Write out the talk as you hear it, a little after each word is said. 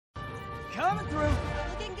Coming through.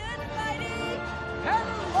 Looking good, Spidey!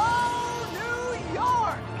 Hello, New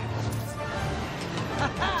York!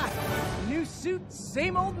 Haha! New suit,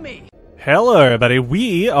 same old me. Hello everybody,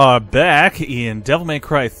 we are back in Devil May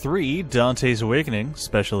Cry 3, Dante's Awakening,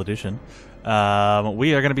 Special Edition. We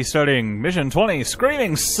are going to be starting Mission 20,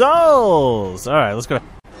 Screaming Souls! Alright, let's go.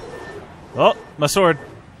 Oh, my sword.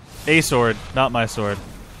 A sword, not my sword.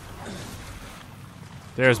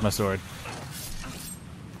 There's my sword.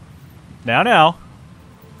 Now.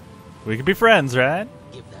 We could be friends, right?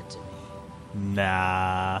 Give that to me.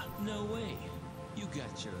 Nah. No way. You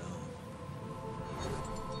got your own.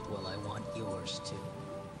 Well, I want yours too.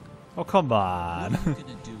 Oh, come on. What are you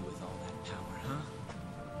gonna do with all that power, huh?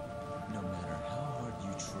 No matter how hard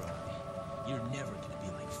you try, you're never gonna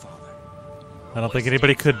be like Father. I don't think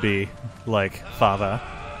anybody could be like Father.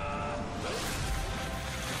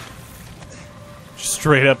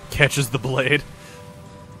 Straight up catches the blade.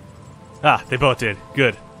 Ah, they both did.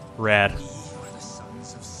 Good. Rad. We are the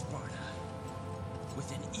sons of Sparta.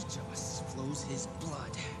 Within each of us flows his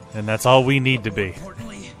blood. And that's all we need to be.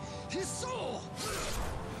 Importantly, his soul.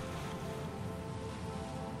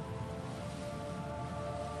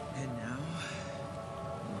 And now,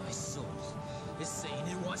 my soul is saying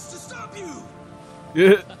it wants to stop you.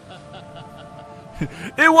 It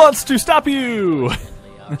wants to stop you!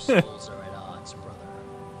 Our souls are at odds, brother.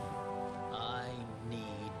 I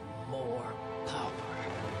need more power.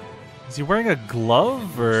 Is he wearing a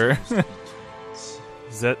glove, or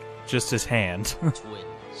is that just his hand? I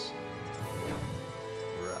Twins.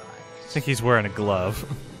 Right. think he's wearing a glove.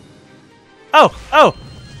 Oh!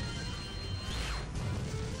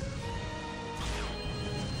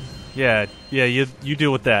 Yeah, you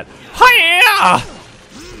deal with that. Hiya!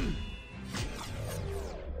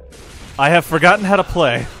 I have forgotten how to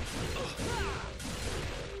play.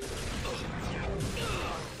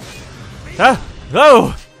 Ah!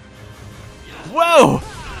 Oh! Whoa!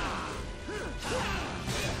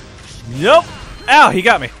 Nope! Ow, he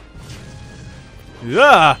got me.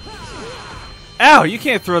 Yeah. Ow, you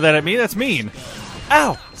can't throw that at me, that's mean.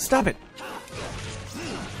 Ow, stop it.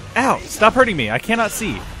 Ow, stop hurting me, I cannot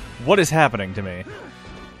see. What is happening to me?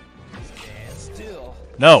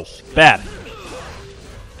 No, bad.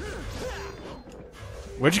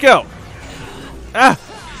 Where'd you go? Ah!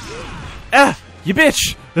 Ah! You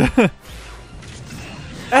bitch!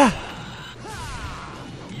 Ah!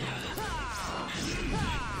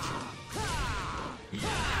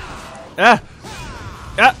 Ah!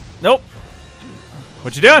 Ah! Nope!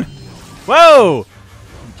 What you doing? Whoa!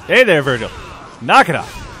 Hey there, Virgil. Knock it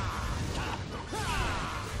off.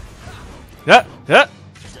 Ah! Ah!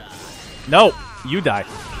 No! You die.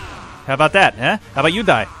 How about that, huh? How about you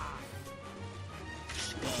die?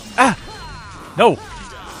 Ah! No!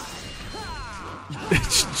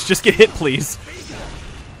 Just get hit, please.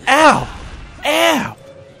 Ow! Ow!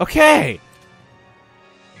 Okay!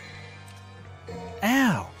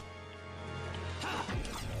 Ow!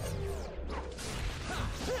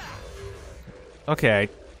 Okay.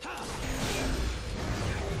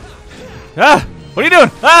 Ah! What are you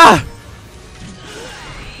doing? Ah!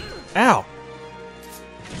 Ow!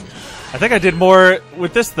 I think I did more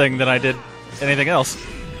with this thing than I did anything else.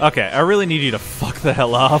 Okay, I really need you to fuck the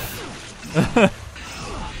hell off.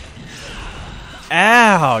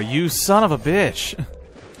 Ow, you son of a bitch.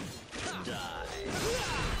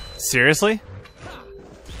 Seriously?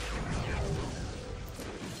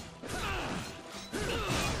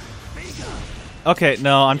 Okay,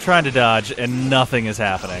 no, I'm trying to dodge and nothing is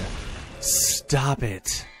happening. Stop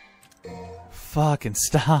it. Fucking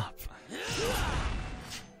stop.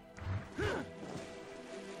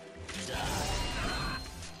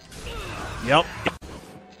 Yep.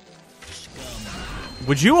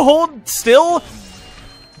 Would you hold still?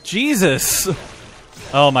 Jesus.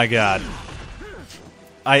 Oh my god.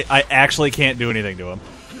 I actually can't do anything to him.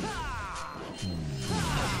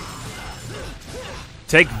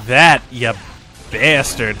 Take that, you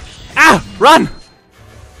bastard. Ah! Run!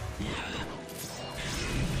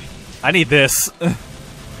 I need this.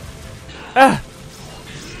 Ah!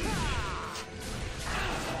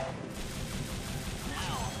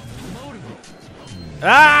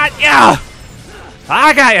 Ah, yeah!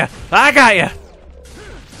 I got you! I got you!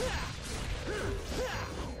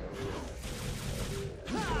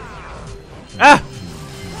 Ah!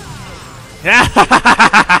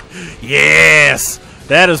 Yes!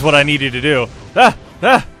 That is what I needed to do. Ah!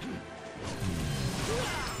 Ah!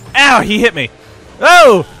 Ow! He hit me.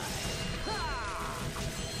 Oh!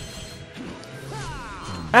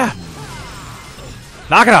 Ah!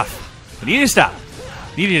 Knock it off. I need you to stop.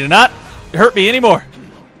 I need you to not hurt me anymore.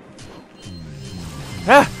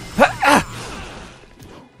 Ah! Ah! Ah!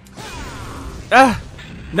 Ah!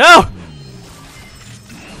 No!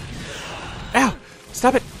 Ow!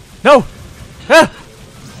 Stop it! No! Ah!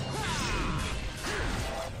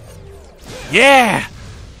 Yeah!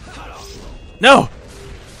 No!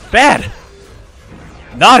 Bad!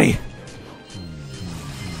 Naughty!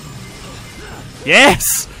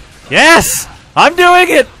 Yes! Yes! I'm doing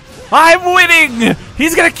it! I'm winning!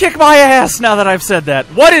 He's gonna kick my ass now that I've said that.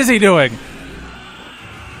 What is he doing?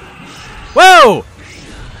 Whoa!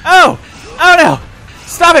 Oh! Oh no!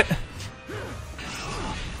 Stop it!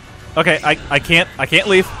 Okay, I can't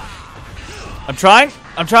leave. I'm trying.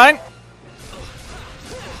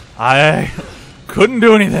 I couldn't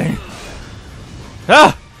do anything.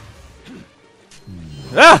 Ah!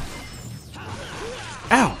 Ah!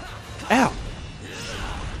 Ow! Ow!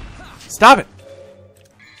 Stop it!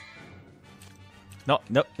 No,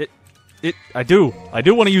 I do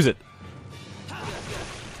want to use it.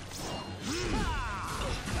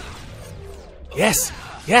 Yes!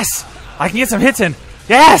 Yes! I can get some hits in!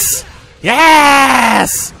 Yes!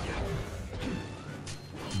 Yes!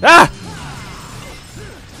 Ah!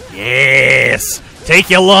 Yes! Take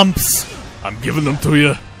your lumps! I'm giving them to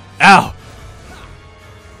you. Ow!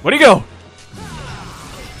 Where'd he go?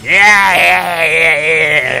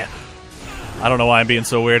 Yeah! I don't know why I'm being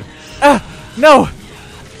so weird. Ah! No!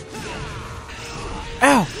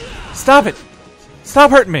 Ow! Stop it!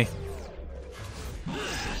 Stop hurting me!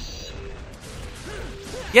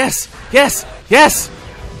 Yes! Yes! Yes!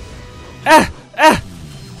 Ah! Ah!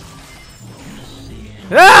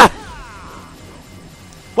 Ah!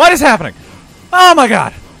 What is happening? Oh my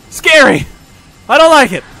god! Scary! I don't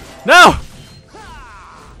like it! No!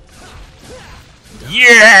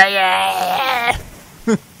 Yeah!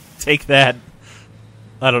 Take that.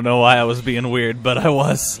 I don't know why I was being weird, but I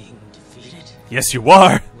was. Being defeated? Yes, you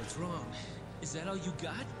are! What's wrong? Is that all you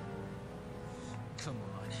got? Come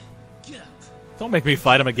on. Get up. Don't make me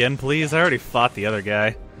fight him again, please. I already fought the other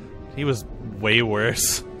guy. He was way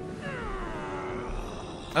worse.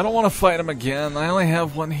 I don't want to fight him again. I only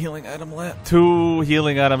have one healing item left. 2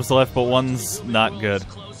 healing items left, but one's not good.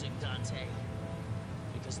 Closing, Dante,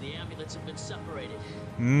 because the amulets have been separated.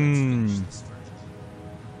 Mmm.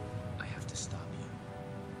 I have to stop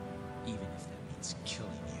you. Even if that means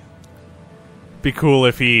killing you. Be cool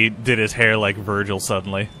if he did his hair like Virgil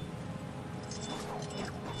suddenly.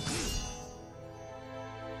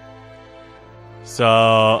 So,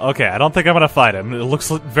 okay, I don't think I'm gonna fight him. It looks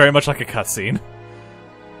very much like a cutscene.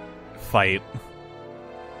 Fight.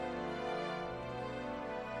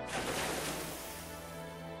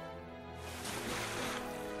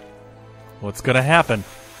 What's gonna happen?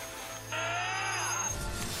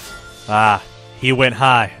 Ah, he went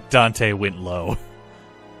high. Dante went low.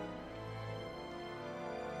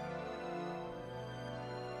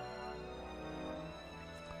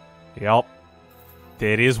 Yup.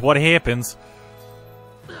 That is what happens.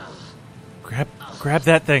 Grab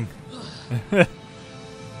that thing.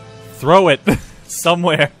 Throw it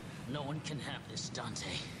somewhere. No one can have this, Dante.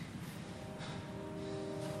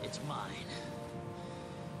 It's mine.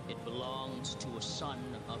 It belongs to a son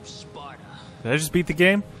of Sparta. Did I just beat the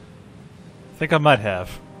game? I think I might have.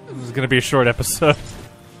 This is gonna be a short episode.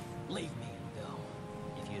 Leave me and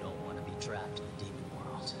go, if you don't want to be trapped in the demon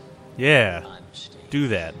world. Yeah, My mistake. do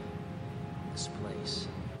that. This place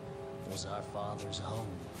was our father's home.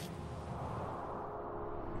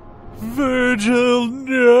 Virgil,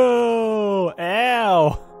 no!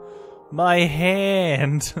 Ow! My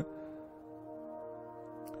hand!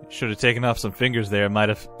 Should have taken off some fingers there. Might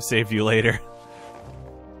have saved you later.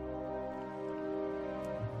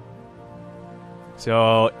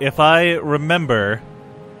 So, if I remember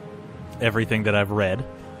everything that I've read,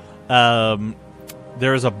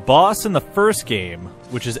 there's a boss in the first game,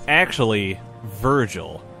 which is actually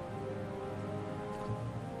Virgil.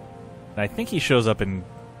 And I think he shows up in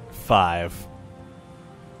 5.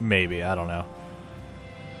 Maybe, I don't know.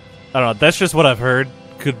 I don't know, that's just what I've heard.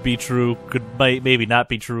 Could be true, maybe not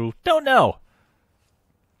be true. Don't know.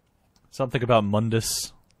 Something about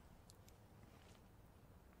Mundus.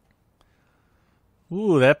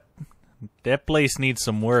 Ooh, that place needs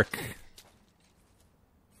some work.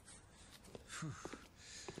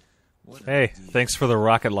 Hey, thanks for the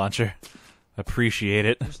rocket launcher. Appreciate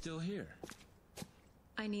it. You're still here.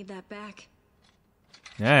 I need that back.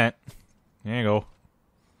 Alright. There you go.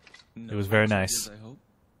 No It was very changes, nice. I hope.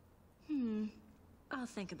 I'll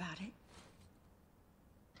think about it.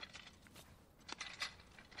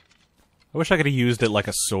 I wish I could have used it like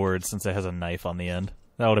a sword since it has a knife on the end.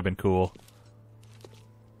 That would have been cool.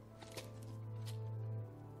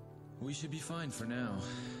 We should be fine for now,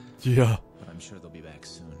 Yeah. but I'm sure they'll be back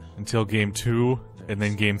soon. Until game 2, and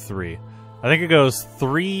then game 3. I think it goes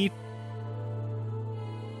 3...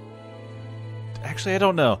 Actually, I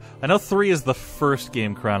don't know. I know 3 is the first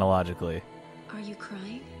game chronologically. Are you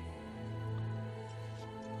crying?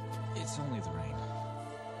 It's only the rain.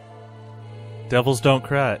 Devils don't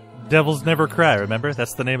cry. Devils never cry, remember?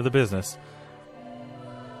 That's the name of the business.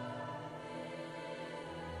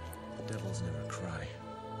 Devils never cry.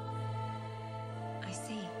 I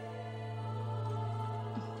see.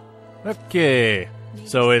 Okay.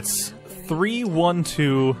 So it's 3, 1,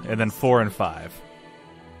 2, and then 4 and 5.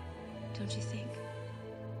 Don't you think?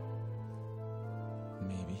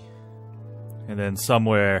 Maybe. And then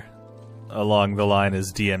somewhere along the line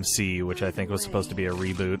is DMC, which I think was supposed to be a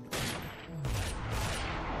reboot.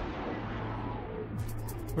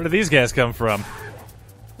 Where did these guys come from?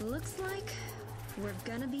 Looks like we're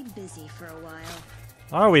gonna be busy for a while.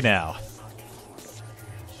 Are we now?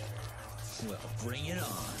 Well, bring it on.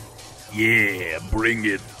 Yeah, bring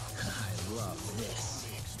it. I love this.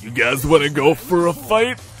 You guys want to go for a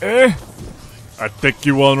fight, eh? I think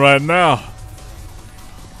you won right now.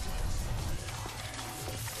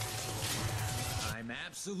 I'm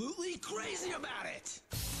absolutely crazy about it.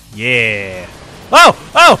 Yeah. Oh!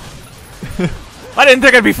 Oh! I didn't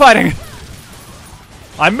think I'd be fighting.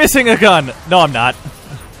 I'm missing a gun. No, I'm not.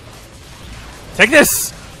 Take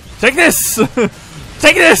this! Take this!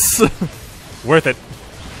 Take this! Worth it.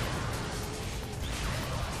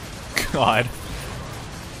 God.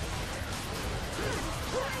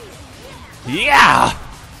 Yeah!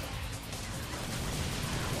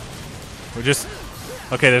 We're just...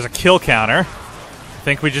 Okay, there's a kill counter. I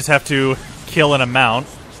think we just have to kill an amount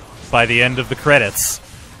by the end of the credits.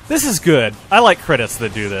 This is good. I like credits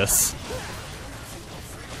that do this.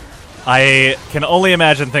 I can only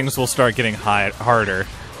imagine things will start getting harder.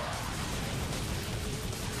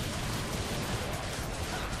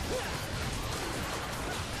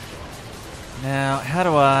 Now, how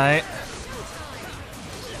do I...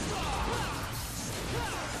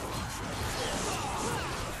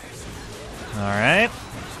 Alright.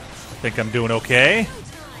 I think I'm doing okay.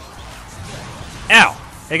 Ow!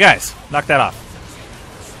 Hey guys, knock that off.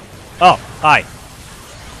 Oh, hi.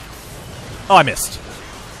 Oh, I missed.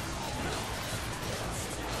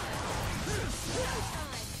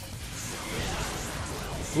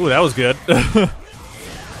 Ooh, that was good. Are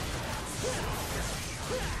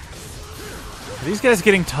these guys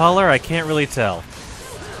getting taller? I can't really tell.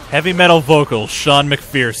 Heavy metal vocals, Sean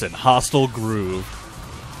McPherson, Hostile Groove.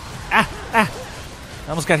 Ah! Ah! I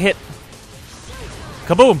almost got hit.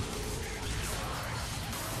 Kaboom!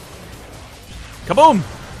 Kaboom!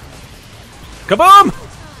 Kaboom!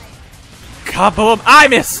 Kaboom! I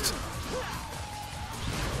missed!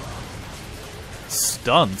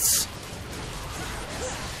 Stunts.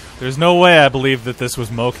 There's no way I believe that this was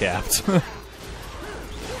mocapped.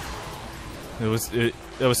 It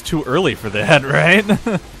was too early for that, right?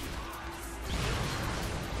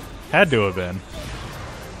 Had to have been.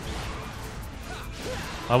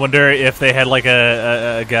 I wonder if they had like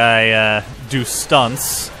a guy do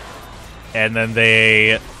stunts, and then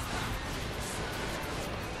they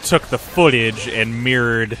took the footage and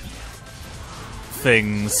mirrored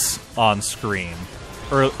things on screen.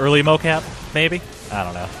 Early mocap, maybe? I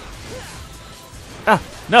don't know. Ah,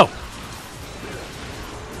 no!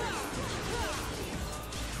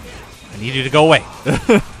 I need you to go away.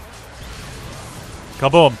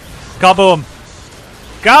 Kaboom! Kaboom!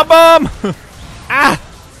 Kaboom! Ah!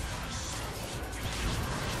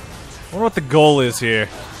 I wonder what the goal is here.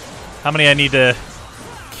 How many I need to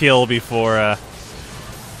kill before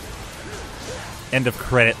end of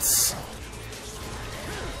credits.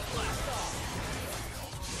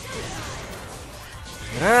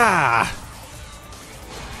 Ah!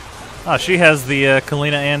 Oh, she has the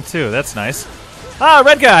Kalina Ann too. That's nice. Ah,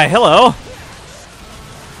 red guy. Hello.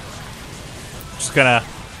 Just gonna,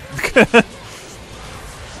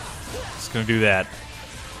 just gonna do that.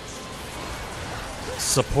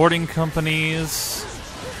 Supporting companies.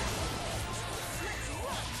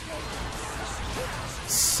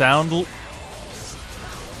 Sound.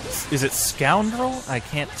 Is it scoundrel? I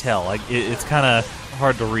can't tell. It's kind of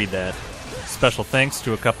hard to read that. Special thanks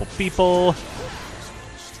to a couple people.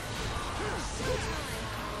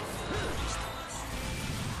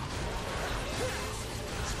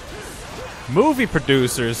 Movie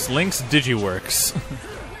producers, Link's Digiworks.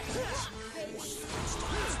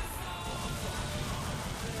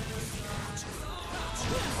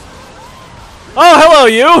 Oh, hello,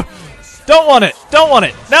 you! Don't want it! Don't want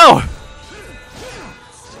it! No!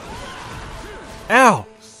 Ow!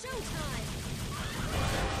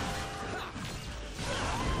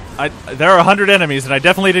 There are 100 enemies, and I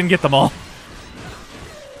definitely didn't get them all.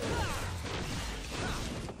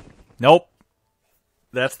 Nope.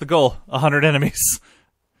 That's the goal. 100 enemies.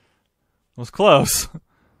 Was close.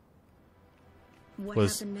 What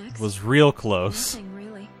Was happened next? was real close. Nothing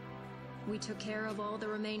really. We took care of all the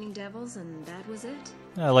remaining devils, and that was it.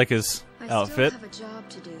 I like his I outfit. still have a job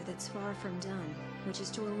to do that's far from done, which is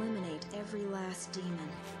to eliminate every last demon.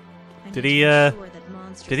 I Did need he, to ensure that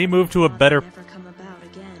monsters did he like move to a Father better- never come about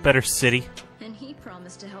again. Better city. And he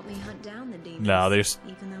promised to help me hunt down the demons. No, there's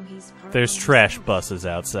even though he's part there's of them trash himself. buses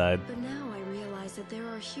outside. But now I realize that there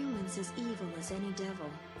are humans as evil as any devil,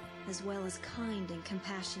 as well as kind and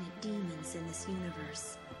compassionate demons in this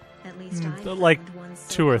universe. At least I found like one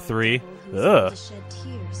 2 or so-called 3. devil who's able Ugh. to shed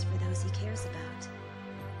tears for those he cares about.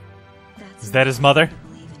 That's Is that his enough mother? to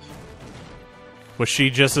believe in him. Was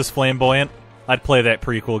she just as flamboyant? I'd play that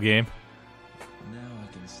prequel game. Now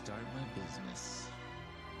I can start my business.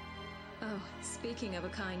 Oh, speaking of a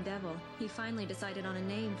kind devil, he finally decided on a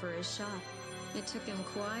name for his shop. It took him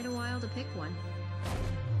quite a while to pick one.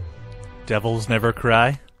 Devils Never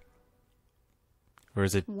Cry? Or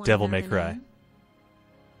is it Wanna Devil know May the Cry? name?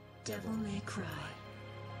 Devil May Cry.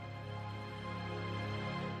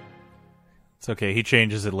 It's okay, he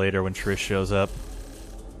changes it later when Trish shows up.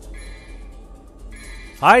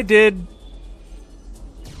 I did...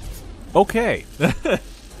 okay.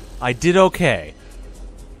 I did okay.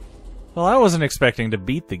 Well, I wasn't expecting to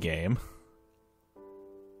beat the game.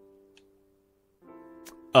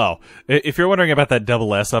 Oh, if you're wondering about that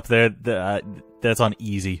double S up there, that's on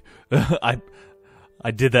easy. I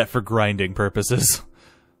did that for grinding purposes.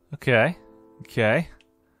 Okay. Okay.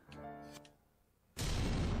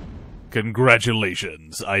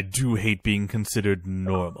 Congratulations. I do hate being considered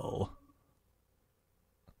normal.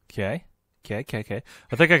 Okay. Okay.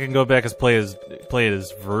 I think I can go back as play it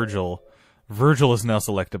as Virgil. Virgil is now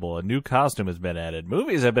selectable. A new costume has been added.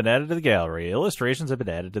 Movies have been added to the gallery. Illustrations have been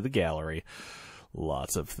added to the gallery.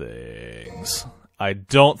 Lots of things. I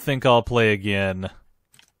don't think I'll play again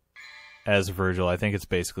as Virgil. I think it's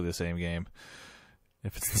basically the same game.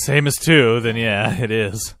 If it's the same as 2, then yeah, it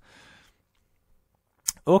is.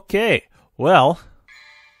 Okay, well,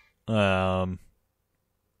 I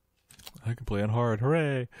can play on hard,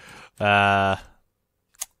 hooray!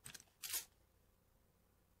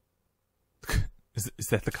 Is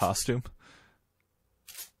that the costume?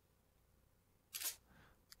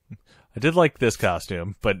 I did like this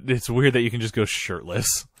costume, but it's weird that you can just go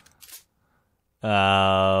shirtless.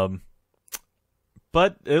 But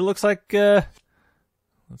it looks like let's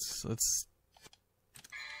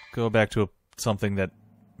go back to something that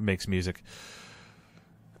makes music.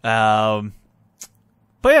 But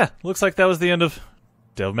yeah, looks like that was the end of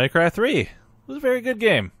Devil May Cry 3. It was a very good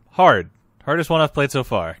game. Hardest one I've played so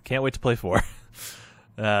far. Can't wait to play 4.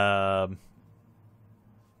 I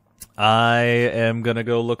am gonna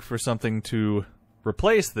go look for something to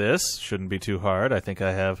replace this. Shouldn't be too hard. I think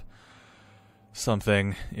I have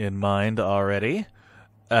something in mind already.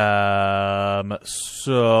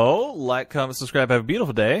 So, like, comment, subscribe, have a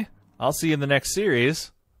beautiful day. I'll see you in the next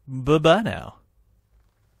series. Bye-bye now.